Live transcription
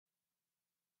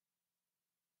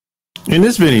In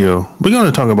this video, we're going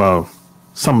to talk about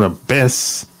some of the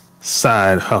best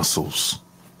side hustles.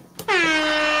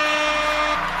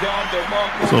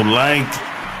 So like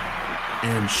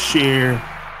and share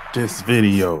this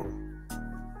video.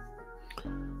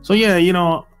 So yeah,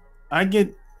 I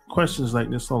get questions like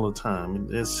this all the time.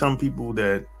 There's some people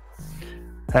that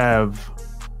have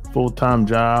full-time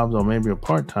jobs or maybe a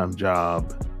part-time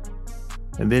job,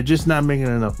 and they're just not making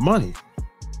enough money.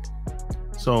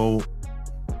 So,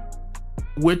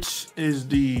 which is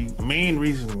the main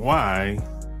reason why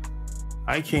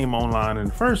I came online in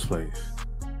the first place,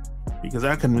 because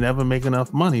I could never make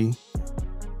enough money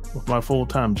with my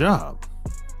full-time job.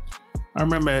 I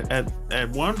remember at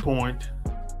one point,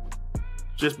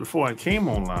 just before I came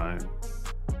online,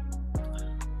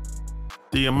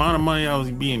 the amount of money I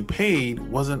was being paid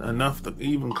wasn't enough to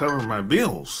even cover my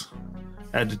bills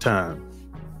at the time.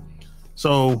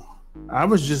 So I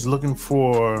was just looking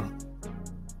for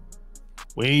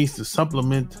ways to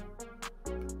supplement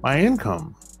my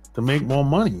income to make more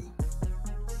money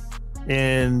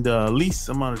in the least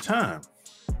amount of time.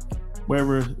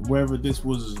 Whether this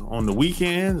was on the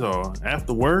weekends or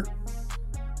after work,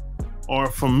 or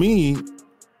for me,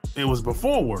 it was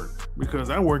before work, because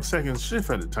I worked second shift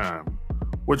at the time,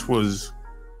 which was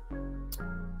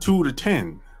 2 to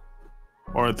 10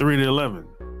 or 3 to 11.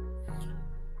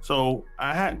 So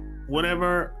I had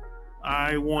whatever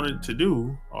I wanted to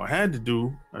do, or had to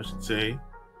do, I should say,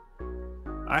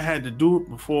 I had to do it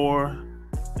before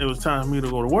it was time for me to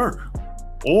go to work,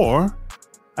 or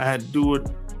I had to do it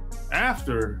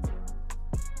after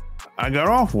I got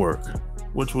off work,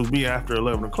 which would be after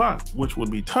 11 o'clock, which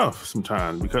would be tough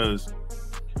sometimes, because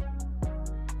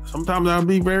sometimes I would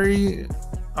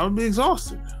be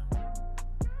exhausted.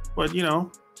 But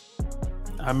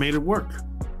I made it work.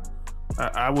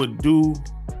 I would do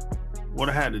what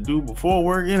I had to do before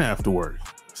work and after work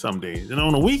some days. And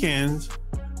on the weekends,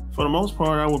 for the most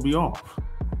part, I would be off.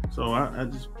 So I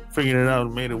just figured it out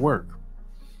and made it work.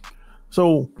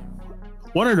 So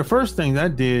one of the first things I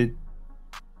did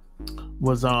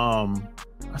was I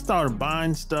started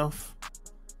buying stuff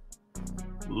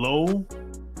low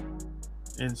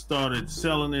and started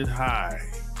selling it high.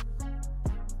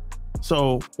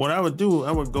 So what I would do,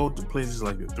 I would go to places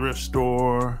like the thrift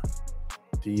store,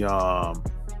 the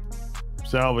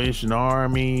Salvation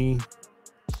Army.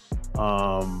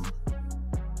 I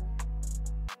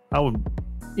would,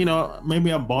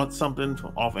 maybe I bought something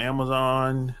off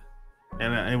Amazon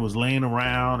and it was laying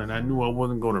around, and I knew I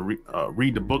wasn't going to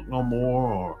read the book no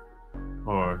more,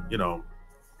 or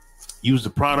use the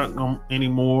product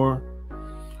anymore.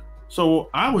 So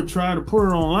I would try to put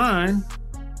it online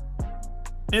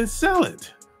and sell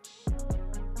it.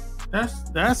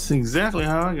 That's exactly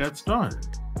how I got started.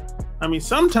 I mean,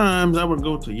 sometimes I would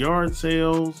go to yard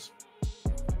sales,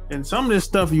 and some of this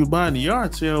stuff you buy in the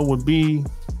yard sale would be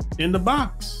in the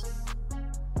box,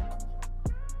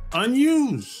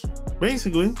 unused,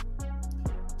 basically.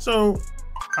 So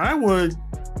I would,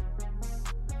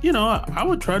 I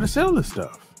would try to sell this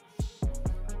stuff.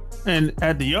 And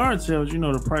at the yard sales,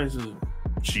 the price is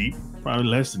cheap, probably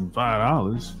less than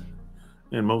 $5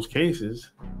 in most cases.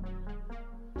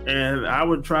 And I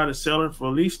would try to sell it for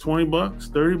at least $20,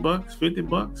 $30,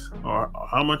 $50, or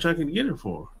how much I can get it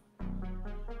for.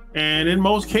 And in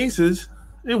most cases,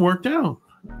 it worked out.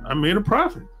 I made a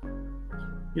profit.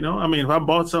 If I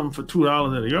bought something for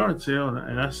 $2 at a yard sale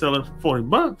and I sell it for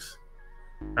 $40,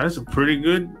 that's a pretty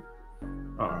good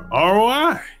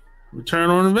ROI,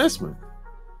 return on investment.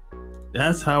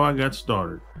 That's how I got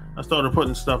started. I started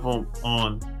putting stuff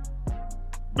on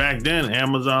back then,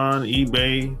 Amazon,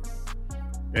 eBay,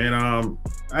 and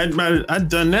I'd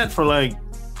done that for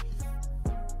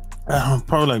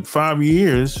probably like 5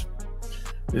 years.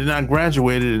 Then I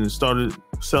graduated and started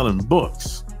selling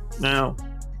books. Now,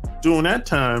 during that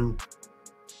time,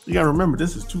 you gotta remember,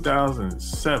 this is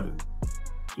 2007,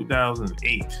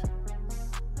 2008,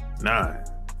 9.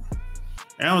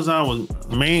 Amazon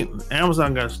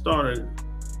got started.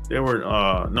 They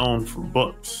were known for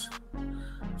books.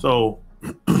 So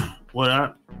what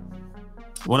I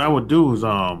would do is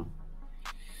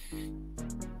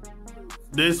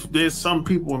there's some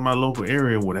people in my local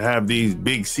area would have these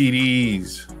big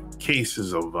CDs,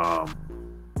 cases of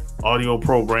audio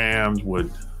programs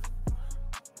with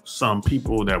some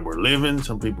people that were living,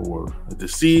 some people were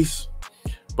deceased.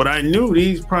 But I knew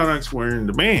these products were in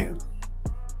demand.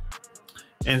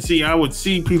 And see, I would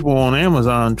see people on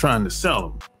Amazon trying to sell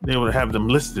them. They would have them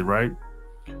listed, right?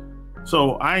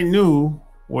 So I knew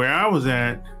where I was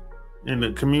at in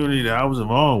the community that I was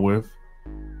involved with,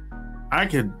 I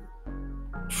could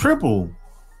triple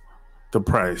the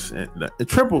price,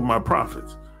 triple my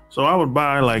profits. So I would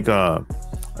buy like a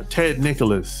Ted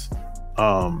Nicholas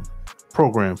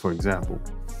program, for example,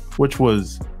 which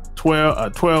was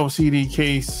a 12 CD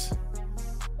case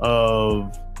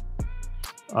of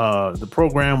the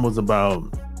program was about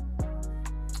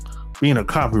being a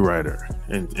copywriter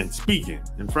and speaking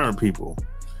in front of people.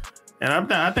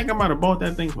 And I think I might have bought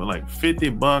that thing for like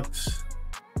 $50,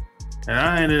 and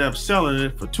I ended up selling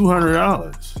it for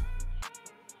 $200.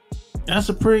 That's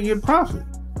a pretty good profit,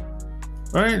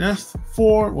 right? That's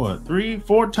 4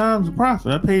 times the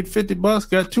profit. I paid $50,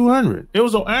 got 200. It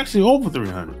was actually over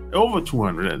 300, over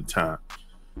 200 at the time.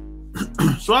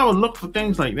 So I would look for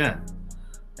things like that,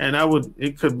 and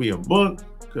it could be a book,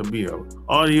 could be an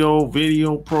audio,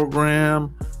 video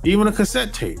program, even a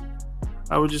cassette tape.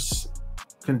 I would just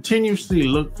continuously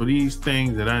look for these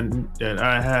things that I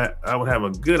would have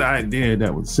a good idea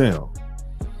that would sell.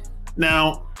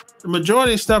 Now, the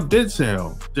majority of stuff did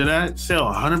sell. Did I sell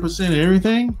 100% of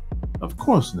everything? Of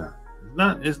course not.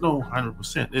 It's no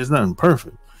 100%. There's nothing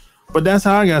perfect. But that's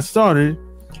how I got started.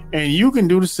 And you can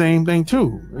do the same thing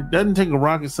too. It doesn't take a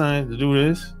rocket science to do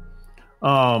this.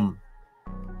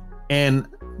 And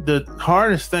the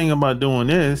hardest thing about doing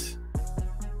this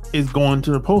is going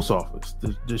to the post office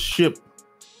to ship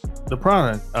the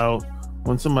product out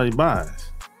when somebody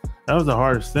buys. That was the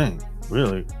hardest thing,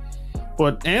 really.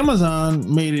 But Amazon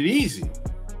made it easy,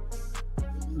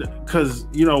 because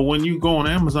when you go on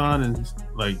Amazon and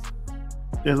like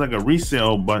there's like a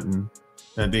resale button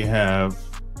that they have,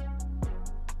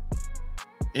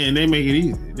 and they make it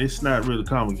easy. It's not really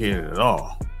complicated at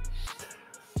all.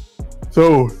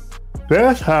 So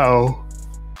that's how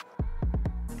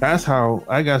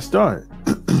I got started.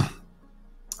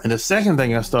 And the second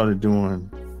thing I started doing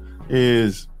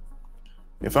is,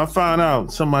 if I found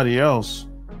out somebody else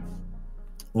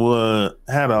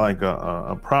had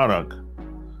a product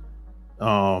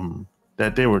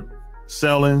that they were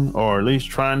selling, or at least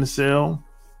trying to sell,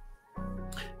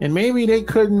 and maybe they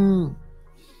didn't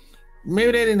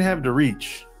have the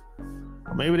reach,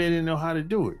 or maybe they didn't know how to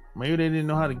do it, maybe they didn't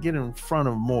know how to get in front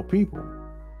of more people,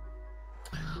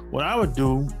 what I would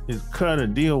do is cut a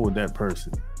deal with that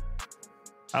person.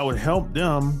 I would help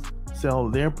them sell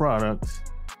their products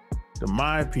to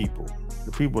my people,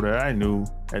 the people that I knew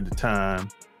at the time,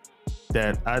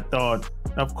 that I thought,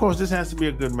 of course, this has to be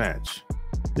a good match.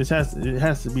 It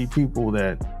has to be people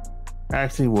that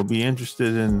actually will be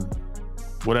interested in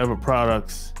whatever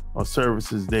products or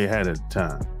services they had at the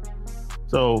time.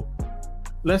 So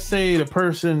let's say the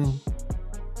person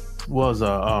was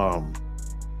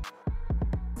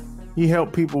he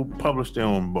helped people publish their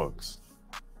own books.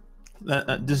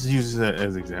 Just use that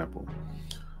as an example.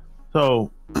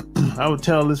 So I would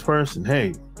tell this person,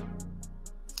 hey,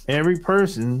 every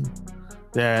person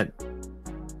that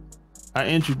I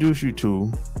introduce you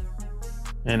to,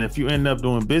 and if you end up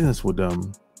doing business with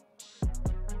them,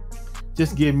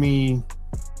 just give me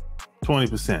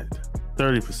 20%,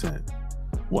 30%.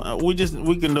 We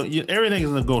can, everything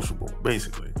is negotiable,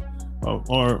 basically,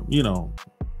 or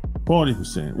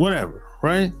 40%, whatever,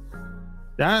 right?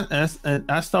 I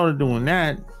started doing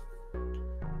that,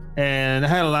 and I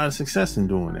had a lot of success in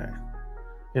doing that.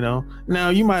 Now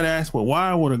you might ask, well,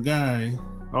 why would a guy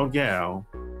or gal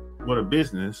with a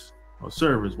business or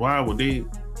service, why would they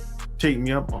take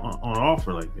me up on an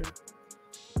offer like that?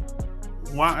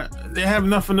 Why? They have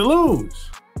nothing to lose,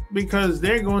 because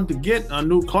they're going to get a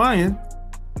new client,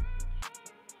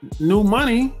 new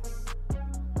money.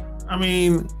 I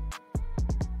mean,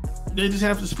 they just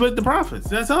have to split the profits.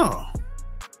 That's all.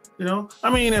 I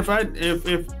mean, if I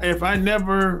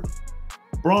never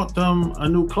brought them a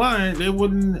new client, they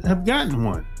wouldn't have gotten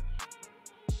one.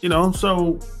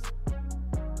 So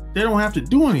they don't have to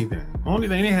do anything. Only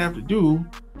thing they have to do,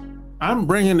 I'm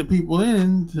bringing the people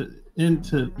into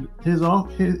his or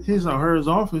her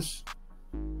office.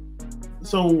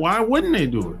 So why wouldn't they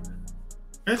do it?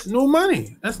 That's new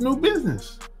money. That's new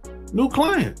business, new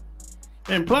client.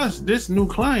 And plus, this new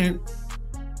client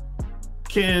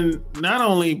can not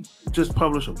only just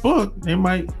publish a book, they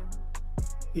might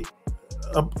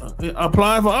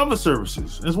apply for other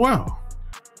services as well.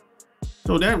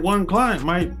 So that one client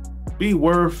might be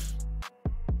worth,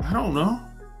 I don't know,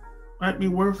 might be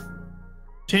worth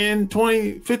 $10,000,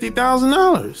 $20,000,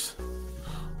 $50,000.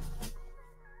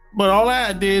 But all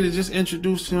I did is just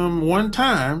introduce him one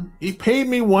time. He paid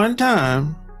me one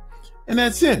time, and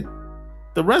that's it.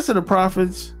 The rest of the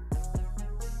profits,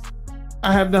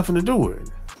 I have nothing to do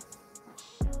with.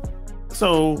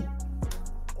 So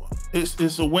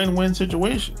it's a win-win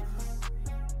situation.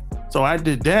 So I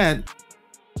did that.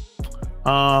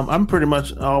 I'm pretty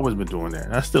much always been doing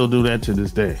that. I still do that to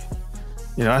this day.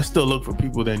 You know, I still look for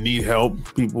people that need help,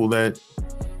 people that,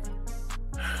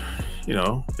 you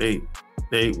know, they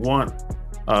want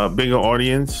a bigger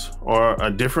audience or a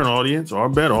different audience or a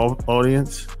better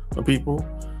audience of people.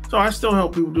 So I still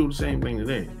help people do the same thing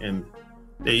today. And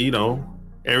they, you know,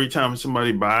 every time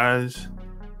somebody buys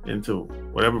into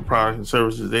whatever products and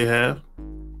services they have,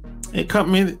 they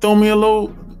throw me a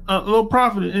little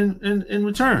profit in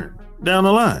return down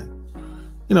the line.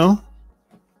 You know,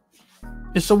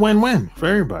 it's a win-win for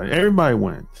everybody. Everybody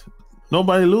wins.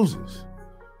 Nobody loses.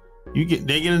 They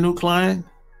get a new client.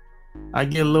 I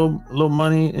get a little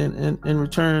money in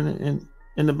return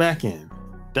in the back end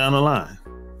down the line.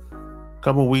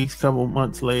 Couple weeks, couple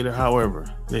months later,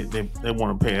 however they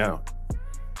want to pay out.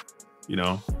 You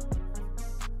know.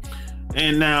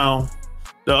 And now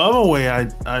the other way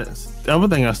the other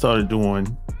thing I started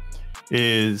doing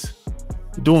is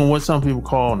doing what some people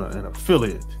call an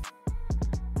affiliate.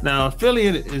 Now,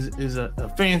 affiliate is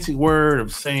a fancy word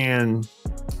of saying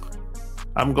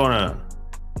I'm gonna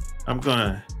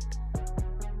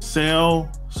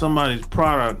sell somebody's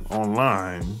product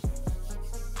online,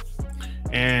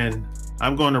 and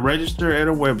I'm going to register at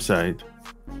a website,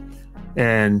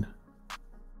 and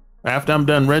after I'm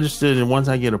done registered and once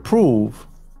I get approved,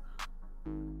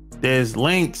 there's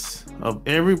links of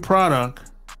every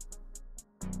product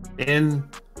within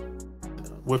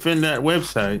that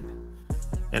website,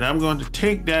 and I'm going to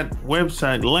take that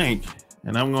website link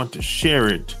and I'm going to share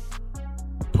it,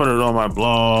 put it on my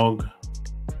blog,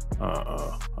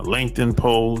 a LinkedIn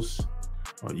post,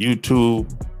 or YouTube,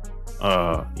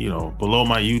 you know, below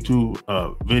my YouTube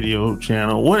video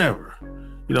channel, whatever.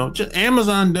 You know, just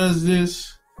Amazon does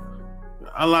this.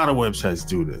 A lot of websites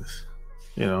do this.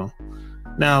 You know,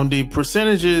 now the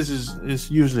percentages is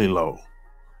usually low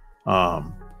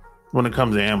when it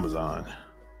comes to Amazon,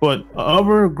 but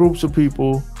other groups of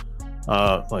people,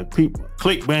 like people,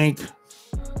 ClickBank,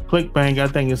 I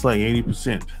think it's like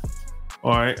 80%.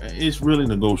 All right, it's really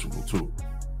negotiable too.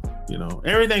 You know,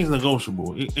 everything's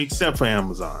negotiable except for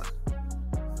Amazon.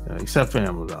 Except for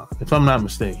Amazon, if I'm not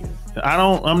mistaken.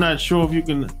 I'm not sure if you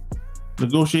can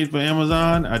negotiate for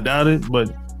Amazon. I doubt it,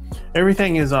 but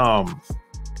everything is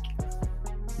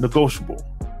negotiable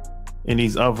in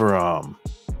these other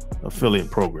affiliate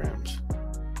programs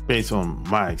based on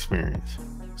my experience.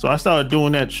 So I started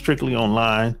doing that strictly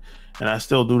online, and I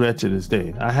still do that to this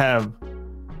day. I have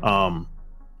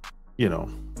you know,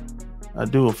 I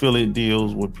do affiliate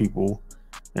deals with people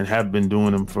and have been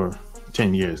doing them for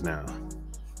 10 years now.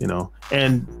 You know,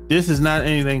 and this is not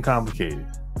anything complicated.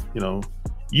 You know,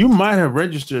 you might have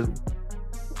registered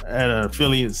at an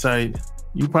affiliate site,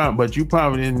 but you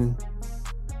probably didn't.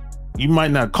 You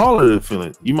might not call it an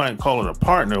affiliate. You might call it a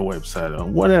partner website or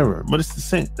whatever. But it's the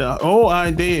same. The whole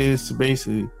idea is to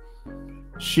basically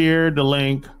share the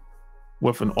link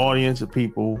with an audience of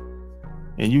people,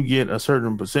 and you get a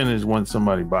certain percentage once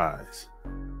somebody buys.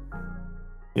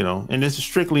 You know, and this is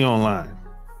strictly online,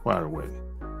 by the way.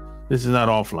 This is not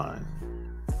offline,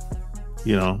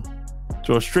 you know,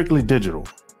 so it's strictly digital.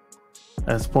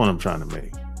 That's the point I'm trying to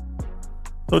make.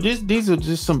 So these are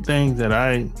just some things that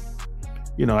I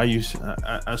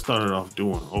started off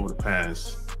doing over the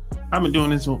past. I've been doing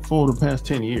this for the past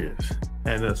 10 years,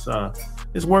 and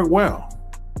it's worked well,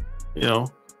 you know.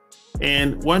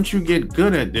 And once you get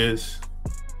good at this,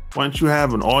 once you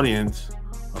have an audience,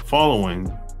 a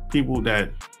following, people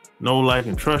that know, like,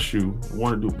 and trust you,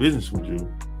 want to do business with you.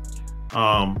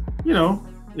 You know,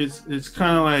 it's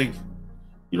kind of like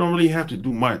you don't really have to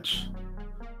do much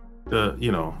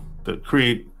to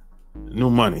create new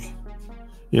money,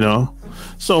 you know.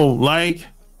 So, like,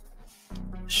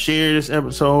 share this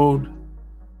episode,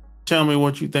 tell me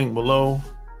what you think below.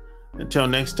 Until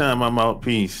next time, I'm out.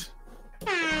 Peace.